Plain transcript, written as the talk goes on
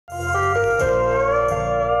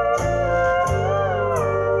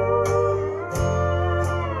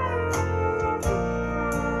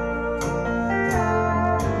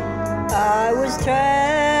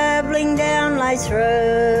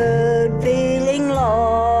road, feeling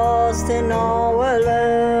lost and all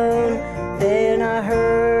alone. Then I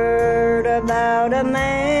heard about a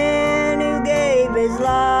man who gave his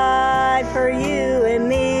life for you and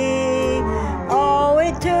me. All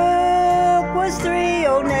it took was 3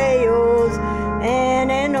 old nails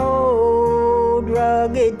and an old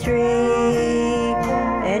rugged tree.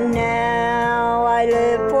 And now I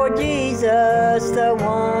live for Jesus, the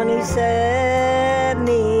one who set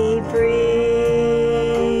me free.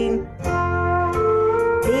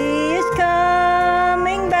 He is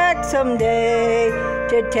coming back someday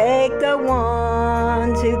to take the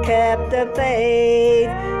ones who kept the faith.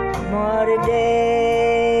 What a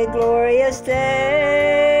day, glorious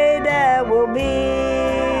day that will be.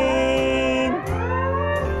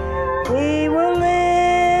 We will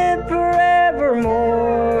live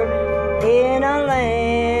forevermore in a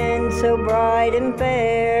land so bright and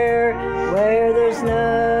fair, where there's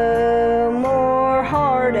no more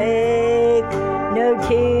heartache, no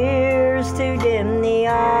tears to dim the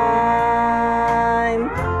eye.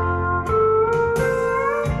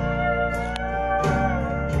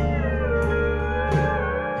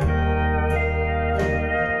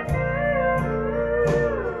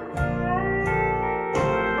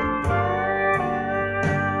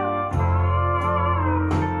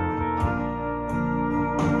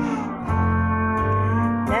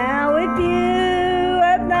 If you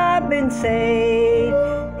have not been saved,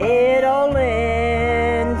 it all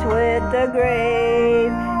ends with the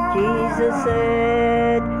grave. Jesus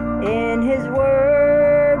said in his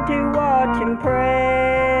word to watch and pray.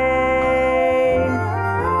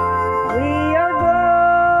 We are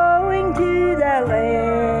going to that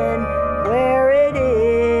land where it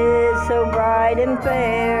is so bright and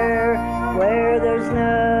fair, where there's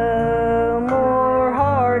no more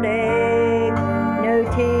heartache, no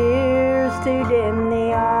tears to dim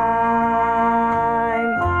the eye,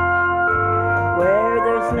 where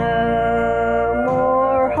there's no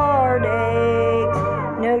more heartaches,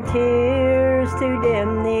 no tears to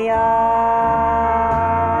dim the eye.